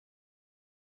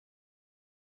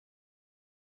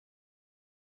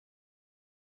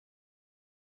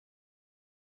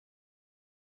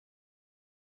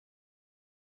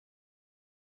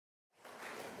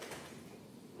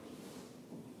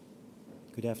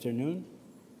Good afternoon.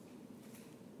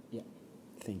 Yeah,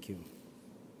 thank you.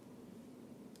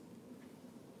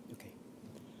 Okay.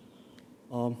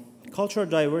 Cultural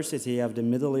diversity of the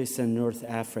Middle East and North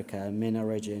Africa, MENA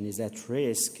region, is at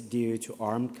risk due to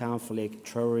armed conflict,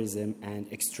 terrorism, and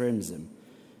extremism.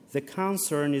 The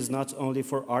concern is not only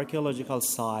for archaeological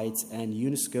sites and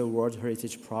UNESCO World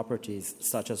Heritage properties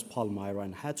such as Palmyra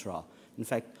and Hatra. In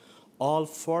fact, all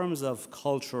forms of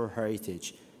cultural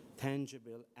heritage,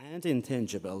 tangible and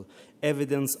intangible,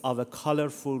 evidence of a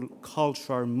colorful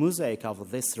cultural mosaic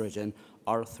of this region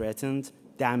are threatened,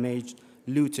 damaged,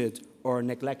 looted, or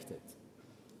neglected.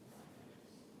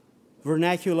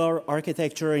 Vernacular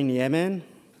architecture in Yemen,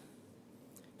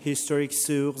 historic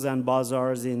souks and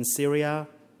bazaars in Syria,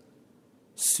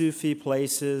 Sufi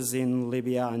places in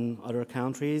Libya and other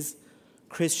countries,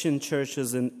 Christian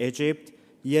churches in Egypt,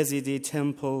 Yazidi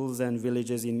temples and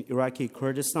villages in Iraqi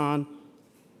Kurdistan,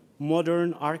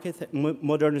 modern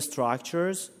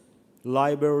structures,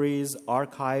 libraries,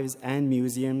 archives, and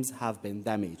museums have been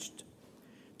damaged.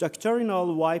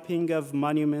 Doctrinal wiping of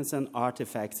monuments and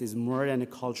artifacts is more than a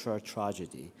cultural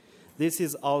tragedy. This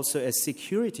is also a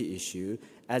security issue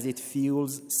as it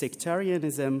fuels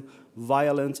sectarianism,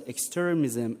 violent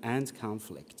extremism, and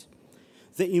conflict.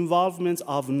 The involvement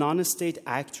of non-state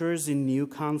actors in new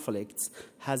conflicts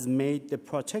has made the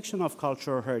protection of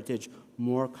cultural heritage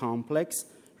more complex,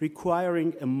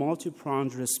 requiring a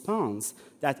multi-pronged response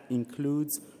that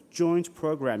includes joint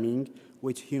programming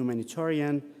with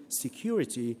humanitarian,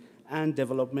 security, and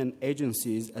development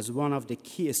agencies as one of the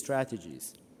key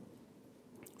strategies.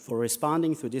 For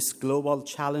responding to this global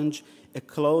challenge, a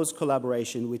close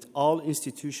collaboration with all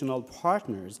institutional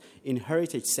partners in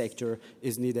heritage sector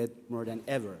is needed more than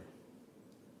ever.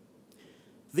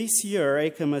 This year,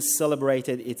 ICOMOS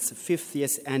celebrated its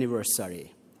 50th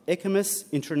anniversary.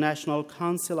 ICOMOS, International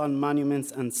Council on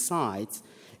Monuments and Sites,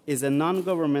 is a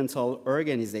non-governmental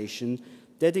organization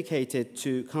dedicated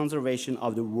to conservation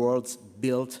of the world's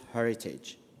built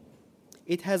heritage.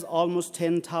 It has almost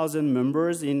 10,000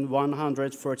 members in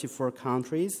 144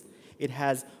 countries. It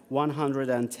has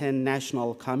 110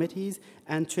 national committees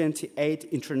and 28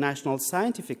 international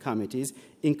scientific committees,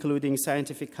 including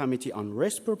Scientific Committee on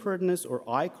Risk Preparedness, or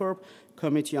ICORP,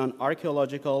 Committee on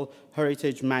Archaeological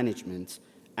Heritage Management,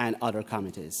 and other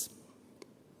committees.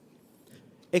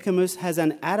 ICOMOS has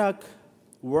an ad hoc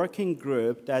working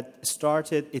group that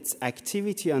started its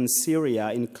activity on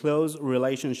Syria in close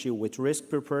relationship with Risk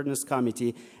Preparedness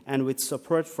Committee and with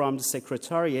support from the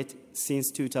Secretariat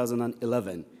since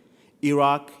 2011.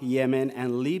 Iraq, Yemen,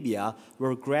 and Libya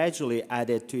were gradually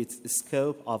added to its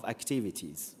scope of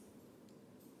activities.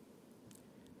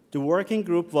 The working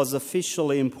group was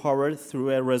officially empowered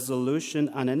through a resolution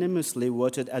unanimously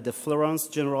voted at the Florence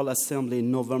General Assembly in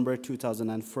November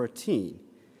 2014.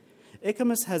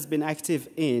 ICOMOS has been active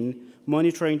in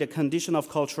monitoring the condition of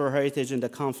cultural heritage in the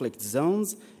conflict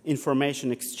zones,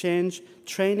 information exchange,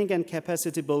 training and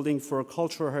capacity building for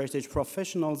cultural heritage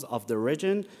professionals of the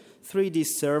region, 3D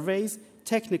surveys,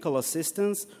 technical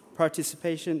assistance,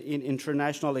 participation in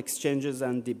international exchanges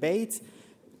and debates,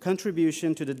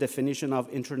 contribution to the definition of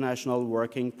international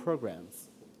working programs.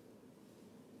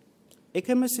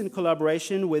 ICOMOS, in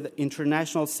collaboration with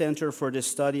International Center for the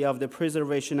Study of the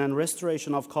Preservation and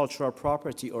Restoration of Cultural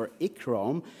Property, or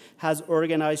ICROM, has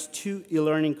organized 2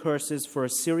 e-learning courses for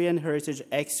Syrian heritage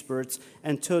experts,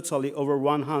 and totally over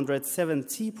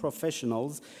 170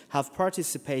 professionals have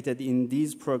participated in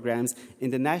these programs in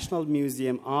the National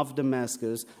Museum of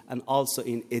Damascus and also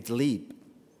in Idlib.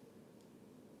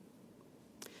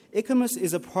 ICOMOS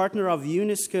is a partner of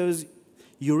UNESCO's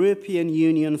European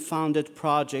Union-funded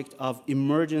project of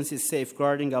emergency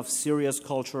safeguarding of Syria's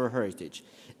cultural heritage.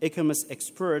 ICOMOS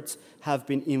experts have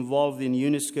been involved in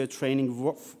UNESCO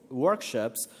training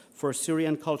workshops for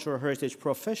Syrian cultural heritage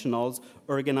professionals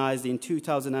organized in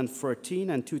 2014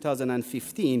 and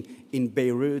 2015 in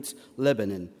Beirut,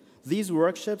 Lebanon. These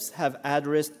workshops have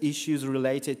addressed issues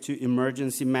related to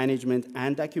emergency management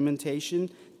and documentation,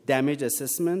 damage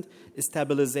assessment,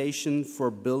 stabilization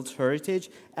for built heritage,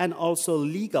 and also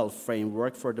legal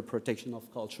framework for the protection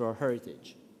of cultural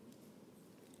heritage.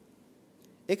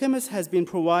 ICOMOS has been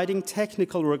providing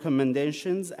technical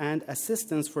recommendations and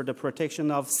assistance for the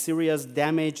protection of Syria's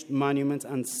damaged monuments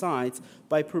and sites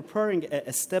by preparing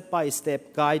a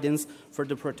step-by-step guidance for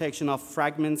the protection of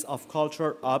fragments of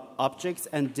cultural objects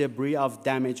and debris of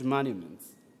damaged monuments.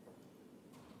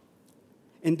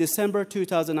 In December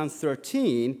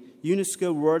 2013,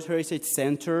 UNESCO World Heritage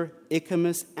Center,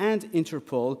 ICOMOS, and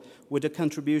Interpol, with the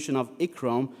contribution of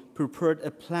ICROM, prepared a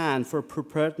plan for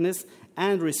preparedness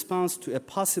and response to a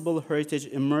possible heritage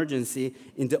emergency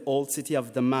in the old city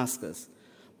of Damascus.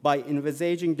 By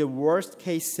envisaging the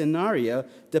worst-case scenario,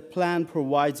 the plan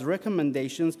provides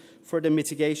recommendations for the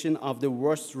mitigation of the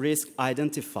worst risk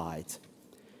identified.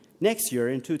 Next year,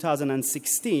 in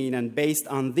 2016, and based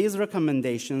on these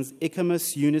recommendations,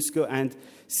 ICOMOS, UNESCO, and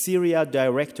Syria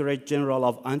Directorate General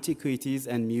of Antiquities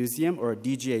and Museum, or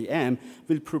DGAM,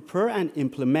 will prepare and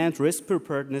implement risk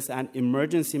preparedness and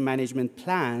emergency management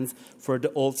plans for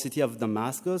the Old City of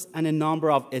Damascus and a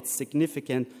number of its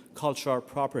significant cultural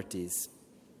properties.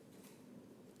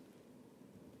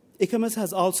 ICOMOS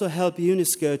has also helped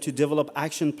UNESCO to develop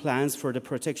action plans for the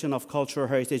protection of cultural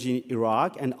heritage in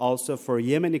Iraq and also for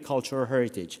Yemeni cultural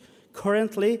heritage.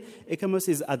 Currently, ICOMOS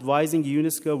is advising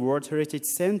UNESCO World Heritage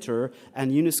Center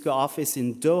and UNESCO office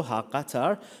in Doha,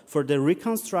 Qatar, for the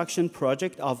reconstruction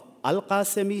project of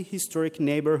Al-Qasemi historic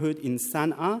neighborhood in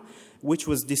Sana'a, which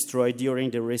was destroyed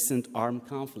during the recent armed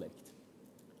conflict.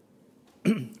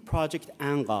 Project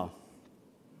Anga,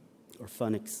 or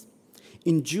Phoenix.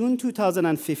 In June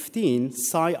 2015,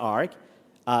 SciArc,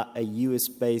 a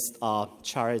US-based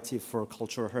charity for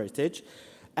cultural heritage,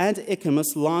 and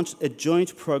ICOMOS launched a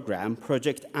joint program,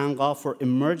 Project Anga, for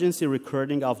emergency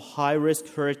recording of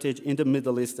high-risk heritage in the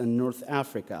Middle East and North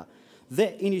Africa.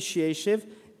 The initiative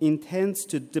intends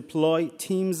to deploy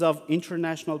teams of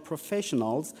international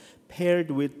professionals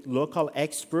paired with local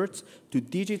experts to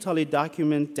digitally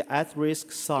document the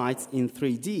at-risk sites in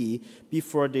 3D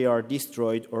before they are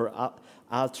destroyed or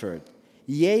altered.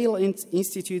 Yale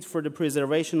Institute for the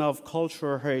Preservation of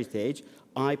Cultural Heritage,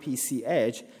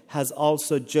 IPCH, has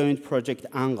also joined Project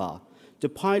Anga. The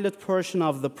pilot portion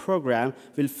of the program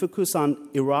will focus on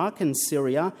Iraq and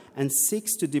Syria and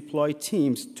seeks to deploy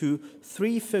teams to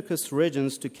 3 focus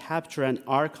regions to capture and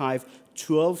archive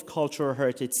 12 cultural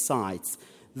heritage sites.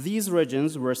 These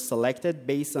regions were selected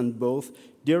based on both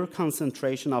their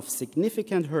concentration of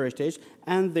significant heritage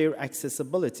and their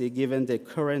accessibility given the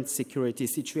current security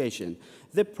situation.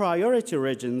 The priority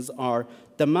regions are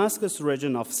Damascus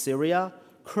region of Syria,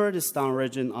 Kurdistan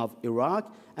region of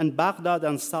Iraq, and Baghdad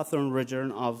and southern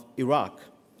region of Iraq.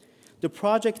 The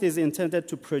project is intended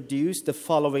to produce the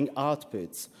following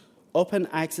outputs: open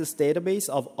access database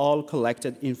of all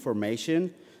collected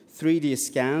information, 3D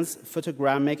scans,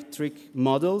 photogrammetric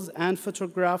models, and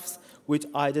photographs with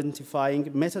identifying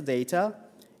metadata,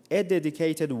 a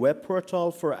dedicated web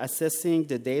portal for accessing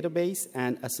the database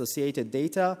and associated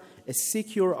data, a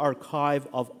secure archive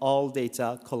of all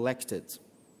data collected.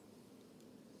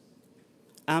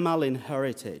 Amal in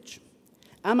Heritage.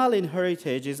 Amal in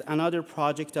Heritage is another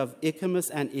project of ICOMOS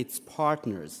and its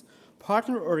partners.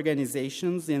 Partner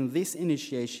organizations in this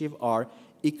initiative are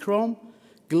ICROM,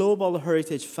 Global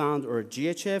Heritage Fund, or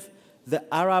GHF, the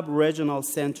Arab Regional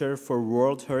Center for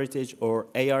World Heritage, or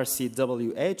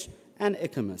ARCWH, and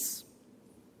ICOMOS.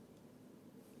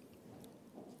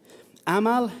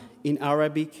 Amal in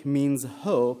Arabic means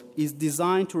hope, is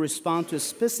designed to respond to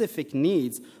specific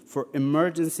needs for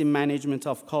emergency management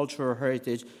of cultural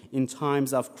heritage in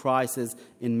times of crisis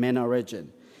in MENA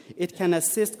region. It can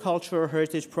assist cultural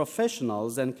heritage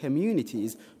professionals and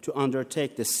communities to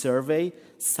undertake the survey,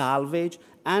 salvage,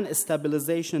 and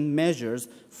stabilization measures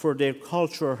for their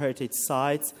cultural heritage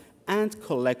sites and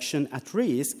collection at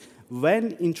risk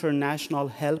when international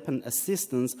help and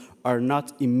assistance are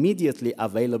not immediately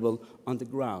available on the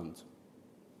ground.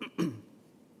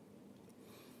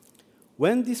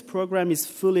 When this program is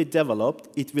fully developed,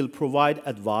 it will provide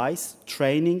advice,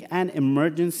 training, and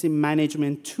emergency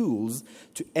management tools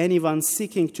to anyone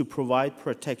seeking to provide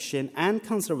protection and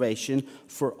conservation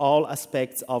for all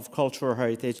aspects of cultural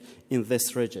heritage in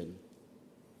this region.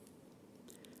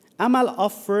 Amal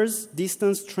offers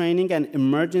distance training and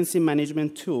emergency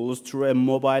management tools through a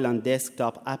mobile and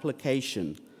desktop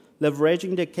application.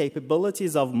 Leveraging the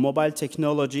capabilities of mobile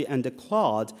technology and the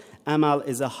cloud, Amal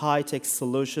is a high-tech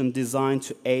solution designed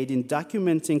to aid in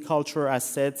documenting cultural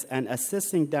assets and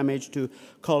assessing damage to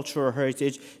cultural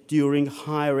heritage during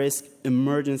high-risk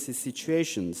emergency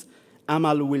situations.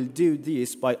 Amal will do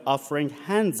this by offering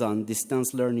hands-on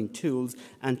distance learning tools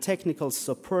and technical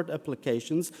support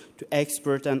applications to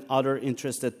experts and other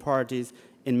interested parties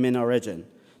in MENA region.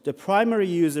 The primary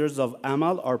users of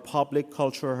Amal are public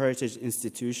cultural heritage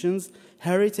institutions,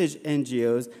 heritage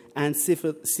NGOs, and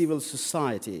civil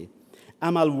society.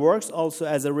 Amal works also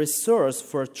as a resource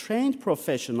for trained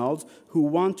professionals who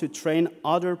want to train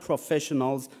other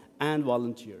professionals and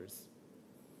volunteers.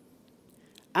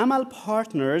 Amal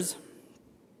partners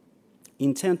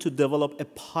intend to develop a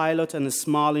pilot and a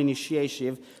small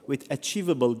initiative with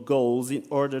achievable goals in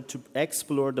order to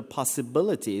explore the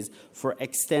possibilities for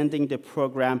extending the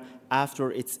program after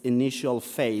its initial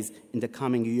phase in the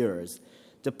coming years.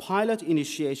 The pilot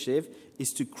initiative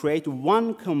is to create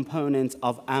one component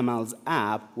of AMAL's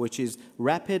app, which is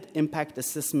Rapid Impact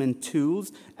Assessment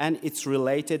Tools and its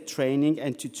related training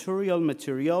and tutorial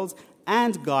materials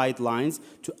and guidelines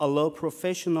to allow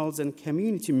professionals and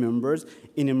community members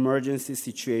in emergency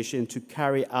situations to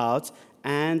carry out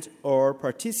and or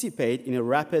participate in a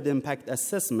rapid impact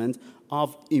assessment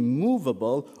of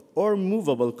immovable or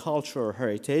movable cultural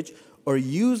heritage, or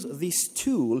use this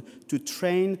tool to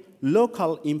train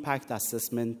local impact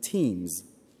assessment teams.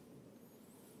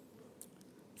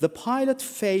 The pilot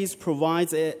phase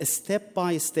provides a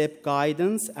step-by-step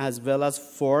guidance as well as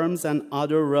forms and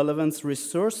other relevant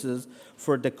resources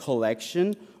for the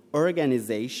collection,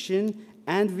 organization,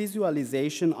 and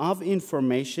visualization of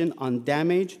information on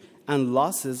damage and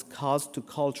losses caused to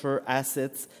cultural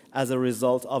assets as a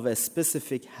result of a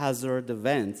specific hazard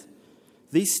event.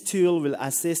 This tool will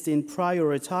assist in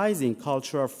prioritizing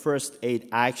cultural first aid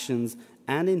actions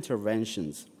and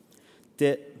interventions.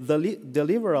 The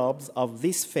deliverables of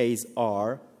this phase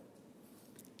are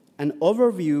an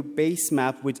overview base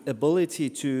map with ability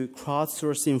to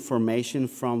crowdsource information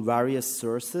from various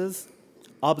sources,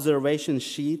 observation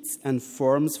sheets and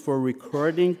forms for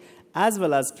recording as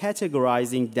well as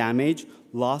categorizing damage,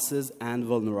 losses, and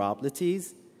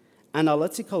vulnerabilities,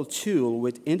 analytical tool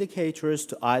with indicators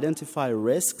to identify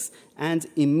risks and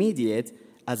immediate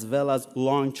as well as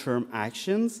long-term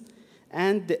actions,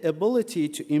 and the ability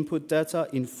to input data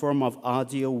in form of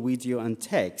audio, video, and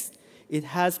text. It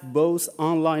has both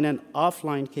online and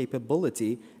offline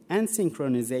capability and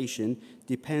synchronization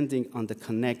depending on the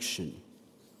connection.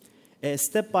 A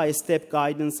step-by-step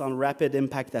guidance on rapid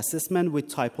impact assessment with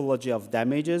typology of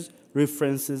damages,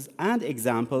 references, and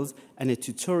examples, and a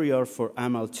tutorial for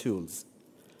AMAL tools.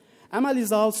 AMAL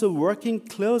is also working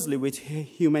closely with the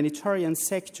humanitarian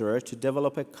sector to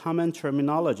develop a common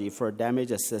terminology for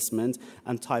damage assessment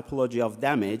and typology of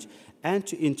damage, and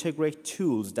to integrate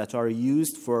tools that are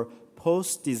used for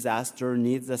post-disaster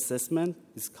needs assessment,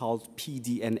 is called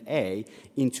PDNA,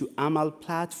 into AMAL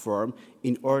platform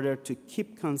in order to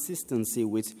keep consistency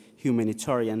with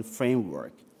humanitarian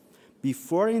framework.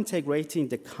 Before integrating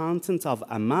the content of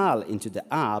AMAL into the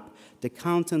app, the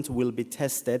content will be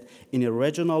tested in a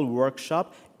regional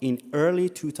workshop in early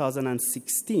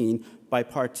 2016 by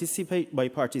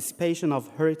participation of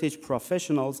heritage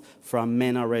professionals from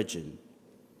MENA region.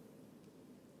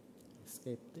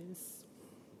 Escape this.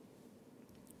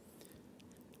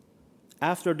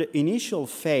 After the initial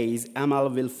phase, AMAL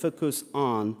will focus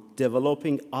on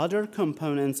developing other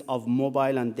components of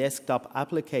mobile and desktop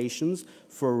applications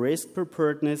for risk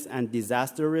preparedness and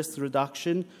disaster risk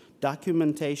reduction,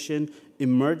 documentation,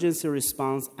 emergency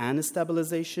response and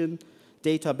stabilization,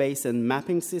 database and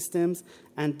mapping systems,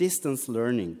 and distance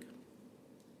learning.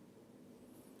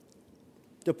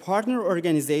 The partner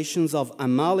organizations of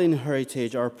AMAL in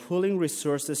Heritage are pulling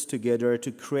resources together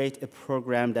to create a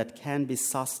program that can be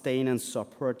sustained and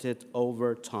supported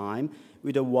over time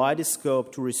with a wide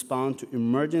scope to respond to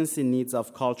emergency needs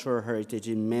of cultural heritage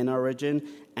in MENA region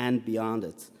and beyond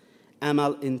it.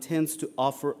 AMAL intends to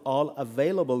offer all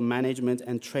available management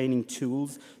and training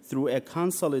tools through a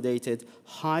consolidated,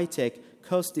 high-tech,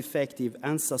 cost-effective,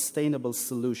 and sustainable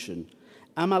solution.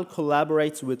 AMAL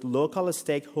collaborates with local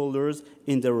stakeholders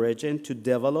in the region to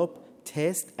develop,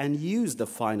 test, and use the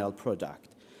final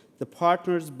product. The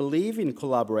partners believe in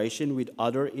collaboration with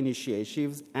other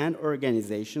initiatives and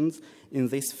organizations in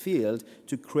this field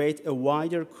to create a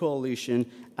wider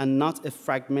coalition and not a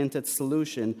fragmented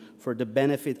solution for the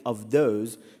benefit of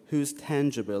those whose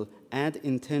tangible and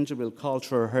intangible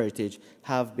cultural heritage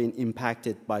have been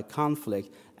impacted by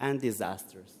conflict and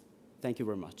disasters. Thank you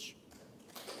very much.